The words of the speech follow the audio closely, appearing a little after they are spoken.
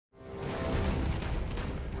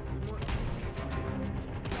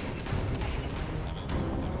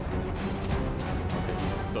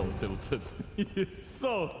tilted. He is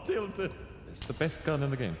so tilted. It's the best gun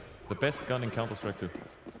in the game. The best gun in Counter-Strike 2.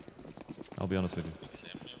 I'll be honest with you.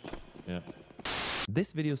 Yeah.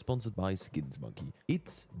 This video is sponsored by Skins Monkey.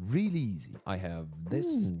 It's really easy. I have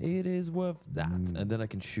this. It is worth that. And then I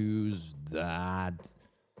can choose that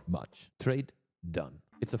much. Trade done.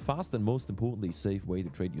 It's a fast and most importantly safe way to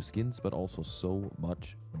trade your skins, but also so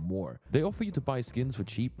much more. They offer you to buy skins for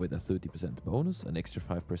cheap with a 30% bonus, an extra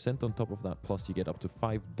 5% on top of that, plus you get up to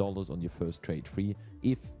 $5 on your first trade free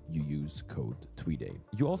if you use code Mrtweeday.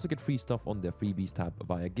 You also get free stuff on their freebies tab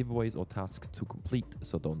via giveaways or tasks to complete,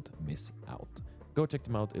 so don't miss out. Go check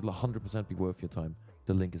them out, it'll 100% be worth your time.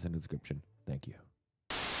 The link is in the description. Thank you.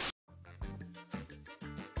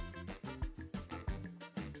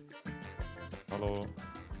 Hello.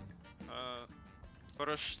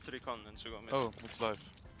 Rush 3 con and so go mid. Oh, it's live.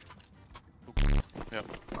 Yeah,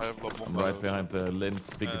 I have lob I'm right behind the lens,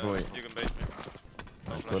 big boy. You can bait me.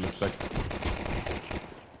 Toilet stack.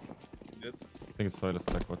 I think it's toilet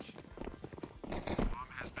stack, watch.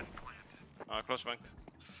 Close bank.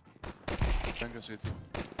 Bank and city.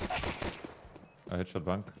 I headshot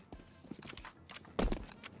bank.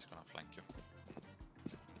 He's gonna flank you.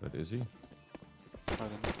 That is he. I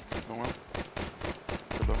don't know. One.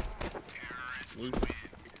 Hello.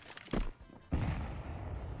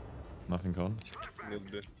 Nothing con.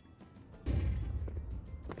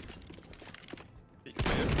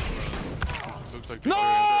 Looks like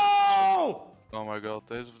No! Oh my god,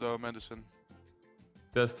 days of the medicine.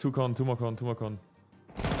 There's two con, two more con, two more con.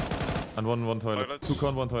 And one toilet. Toilets. Two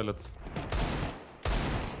con, one toilet.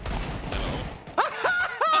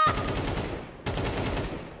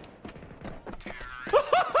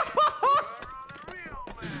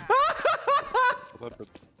 Flip it.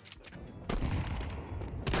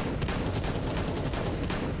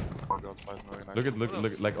 Oh god, 5 million.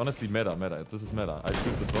 Look, like honestly, meta. This is meta. I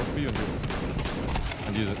shoot the smoke for you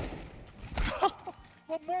and use it.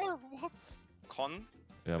 One more? What? Con?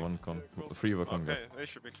 Yeah, one con. 3 were con, guys. Okay, they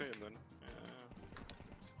should be clear then.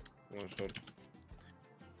 One short.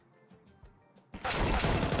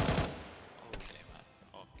 Okay, man.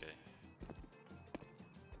 Okay.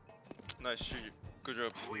 Nice, GG. Good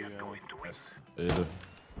job. Yes.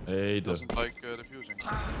 Hey, Doesn't like defusing.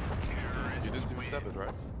 He didn't even tap it,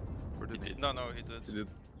 right? Or did he? No, he did. He did.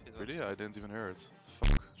 Really? I didn't even hear it.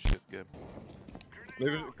 Fuck. Shit game.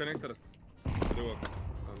 Maybe connector. Do what?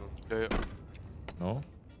 I don't know. Yeah. No?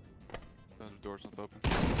 The door's not open.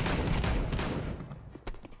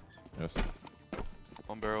 Yes.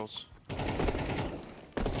 One barrels.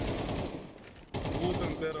 Wood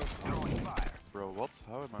and barrel. Bro, what?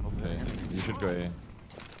 How am I not Okay. hitting anything? You should go A.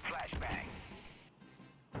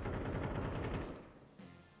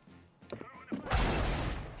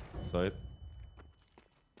 Side.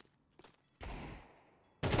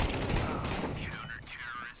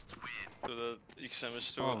 So the XM is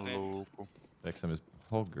still Oh, up low. XM is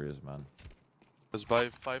hoggers, man. Let's buy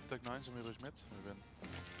 5 tech 9s and we rush mid. We win.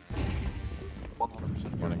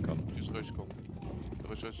 100%. Morning con. Just rush con.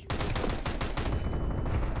 Rush.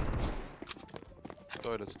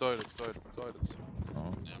 Toilets.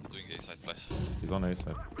 Oh, Yeah, I'm doing A side flash. he's on A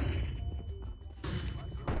side.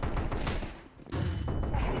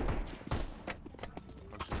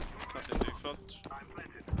 Not in default.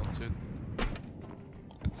 That's it.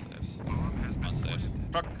 Pocket stairs. One stairs.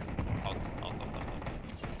 Truck. Out.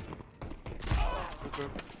 Okay.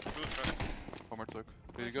 Good truck. One more tuck.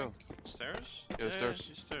 Where you go? Stairs? Yeah, stairs.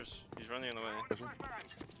 He's stairs. He's running away.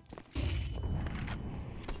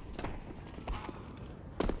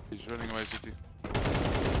 He's running away, city.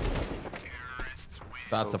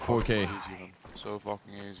 That's So a 4K. fucking easy, man. So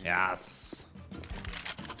fucking easy. Yes.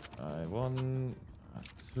 1,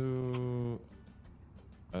 2.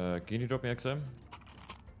 Can you drop me XM?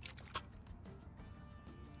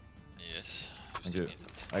 Yes. Thank you.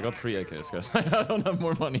 I got 3 AKs, guys. I don't have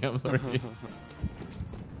more money. I'm sorry. How did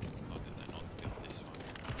I not get this one?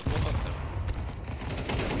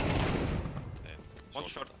 One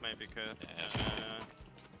shot maybe, Yeah.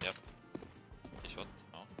 Yep. He shot.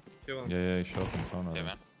 No. Kill him. Yeah, he shot in corner. Okay,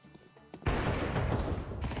 man.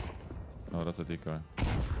 Oh, that's a decoy.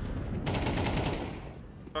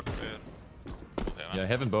 Truck there. Okay, man. Yeah,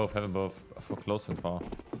 heaven both. For close and far.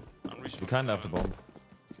 You kind of have the bomb.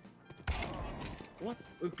 What?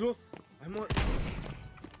 Close. I'm on.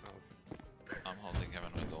 I'm holding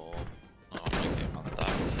heaven with all. No, okay, I'm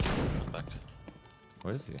died. I'm back.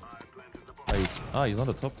 Where is he? He's on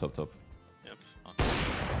the top. Yep. Okay.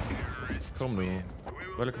 Come nu.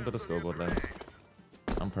 Welcome to the scoreboard, lads.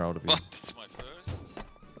 I'm proud of you. What? It's my first?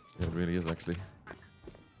 Yeah, it really is, actually.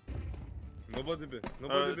 Nobody B.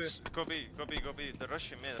 Nobody B. Go B, go B, go B. They're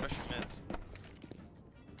rushing mid, rushing mid.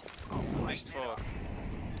 At least 4.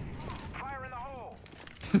 Fire in the hole!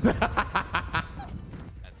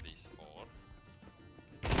 At least 4.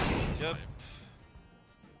 Yep.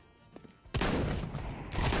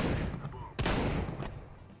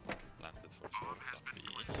 Planted for short on B.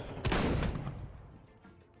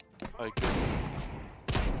 I killed.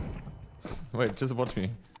 Wait, just watch me.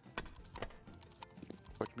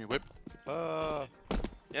 Watch me whip.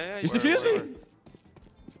 Yeah, He's where- defusing!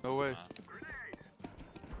 No way.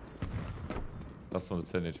 That's one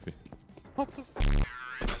 10 HP. What the f?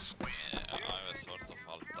 Yeah, I was sort of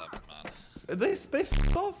halved up, man. They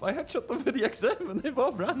f***ed off. I headshot them with the XM and they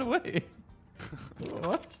both ran away.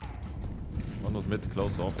 What? One was mid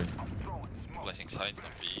close open. Flashing sight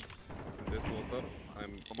on B. Dead water.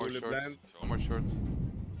 I'm One more fully short. blind. One more short.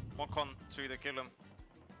 One con, 2 they kill him.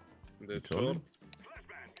 Dead Surely. short.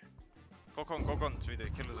 Go con, 2 they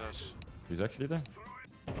kill his ass. He's actually there.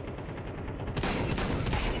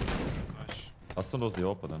 Nice. Aston was the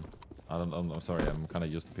OPA then. I'm sorry, I'm kind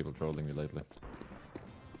of used to people trolling me lately.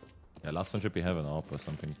 Yeah, last one should be heaven OPA or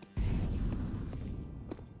something.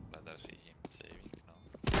 Rather see him saving now.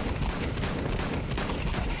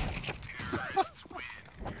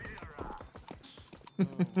 Oh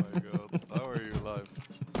my god. How are you alive?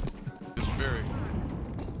 Despairing.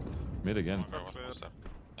 Mid again. Where was that?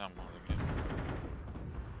 Yeah, I'm holding it.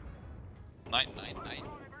 9, 9,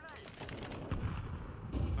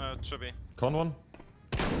 9. It should be. Con one.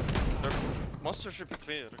 Monster should be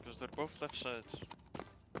clear, because they're both left side.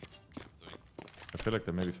 I feel like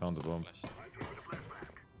they maybe found the bomb. Flash.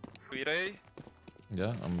 Mrtweeday.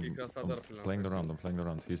 Yeah, I'm Because other plans playing the as round, I'm playing the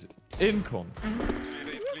round. He's in con.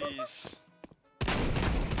 Mrtweeday, please.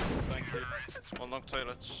 Thank you. One long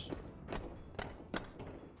toilets.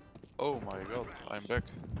 Oh my god, I'm back.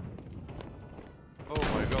 Oh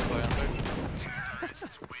my god, I am back.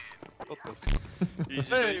 What the f? Easy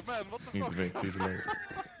Hey bait. man, what the He's fuck? late, he's late.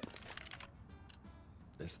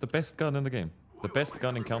 It's the best gun in the game. The best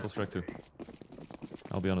gun in Counter-Strike 2.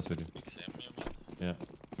 I'll be honest with you. Same, you mean? Yeah.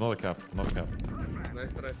 Not a cap, not a cap.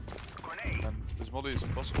 Nice try. Man, this molly is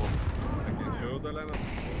impossible. I can show the lineup.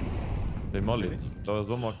 They mollied. There was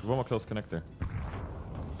one more close connector.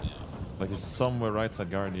 Like he's somewhere right side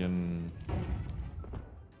Guardian.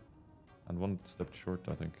 And one step short,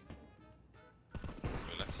 I think.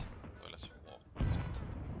 Toilets. Toilets.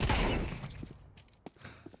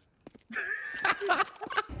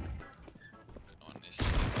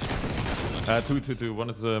 One is... Two. One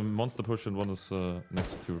is monster push and one is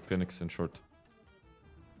next to Phoenix in short.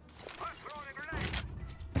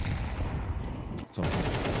 So.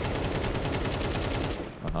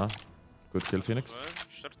 Good kill, Phoenix.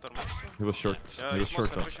 Short or monster? He was short. Yeah, He was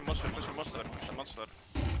short. pushing monster, pushing monster, pushing monster.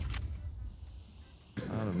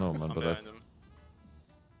 I don't know, man, I'm but behind that's. him.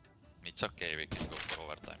 It's okay, we can go for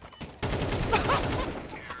overtime.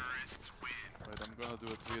 Wait, I'm gonna do a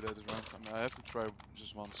 3-day this round. I mean, I have to try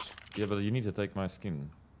just once. Yeah, but you need to take my skin.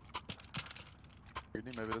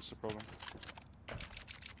 Really? Maybe that's the problem.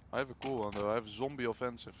 I have a cool one though. I have zombie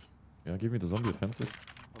offensive. Yeah, give me the zombie offensive.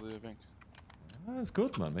 What do you think? Ah, it's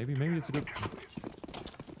good, man. Maybe it's a good.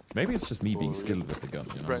 Maybe it's just me being skilled with the gun,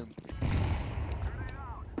 you know. Brain.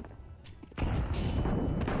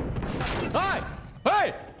 Hey!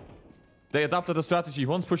 Hey! They adapted a strategy.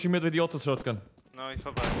 One's pushing mid with the auto shotgun. No, he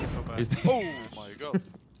fell back, he fell back. He's Oh my god.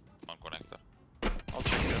 One connector. I'll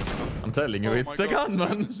take it. I'm telling you, Oh it's my the god, gun,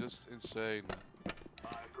 man. It's just insane.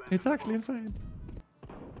 It's actually insane.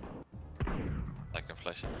 I can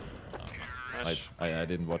flash it. Oh, man. Nice. I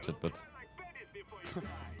didn't watch it, but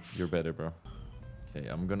you're better, bro. Okay,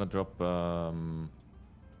 I'm gonna drop. I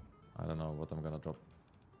don't know what I'm gonna drop.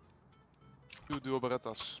 2 duo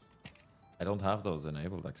Berettas. I don't have those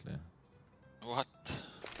enabled actually. What?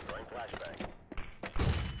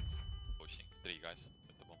 Pushing. 3 guys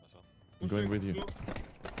with the bomb as well. I'm going with you.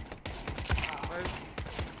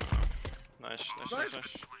 Nice.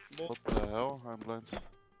 What the hell? I'm blind.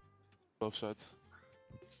 Both sides.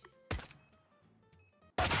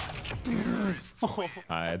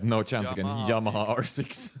 I had no chance against Yamaha. Yamaha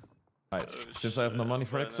R6. Alright, since I have no money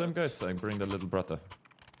for XM, guys, I bring the little brother.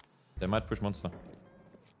 They might push monster.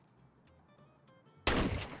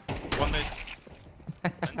 One mid.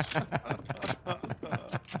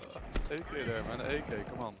 AK there, man. AK,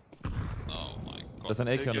 come on. Oh my god. There's an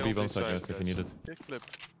AK on the AK B on bomb each side, side, guys, if you need it. Kickflip.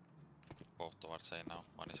 Both towards A now.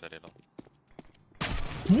 One is very low.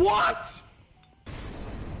 What?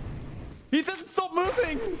 He didn't stop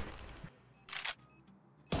moving!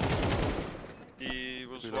 He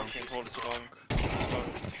was Too walking towards long.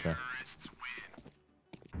 That's fair.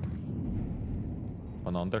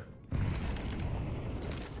 One under.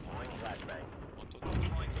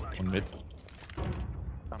 One mid.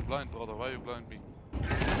 I'm blind, brother. Why you blind me?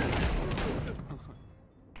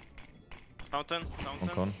 Fountain, One fountain.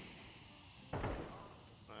 con.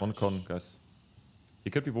 One con, guys. He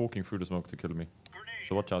could be walking through the smoke to kill me.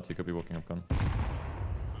 So watch out, he could be walking up con.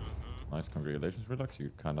 Nice, congratulations, Relax.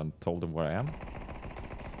 You kinda told him where I am.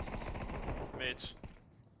 Mid.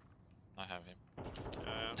 I have him.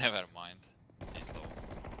 Yeah. Never mind. He's low.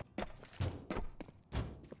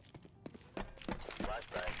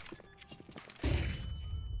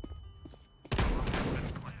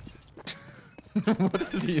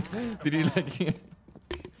 What is he? Did he like...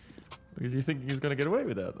 Is he thinking he's gonna get away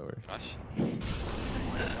with that, or? Rush.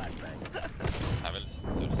 I will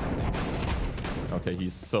search something. Okay,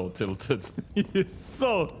 he's so tilted. He is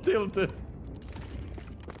so tilted.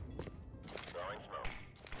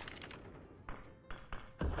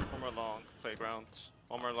 One more long, playground.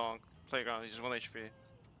 One more long, playground. He's 1 HP.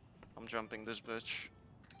 I'm jumping this bitch.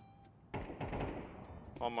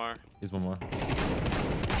 One more. Here's one more.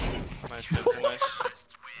 Nice, 50, nice.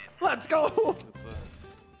 Let's go!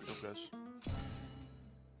 It's good flash.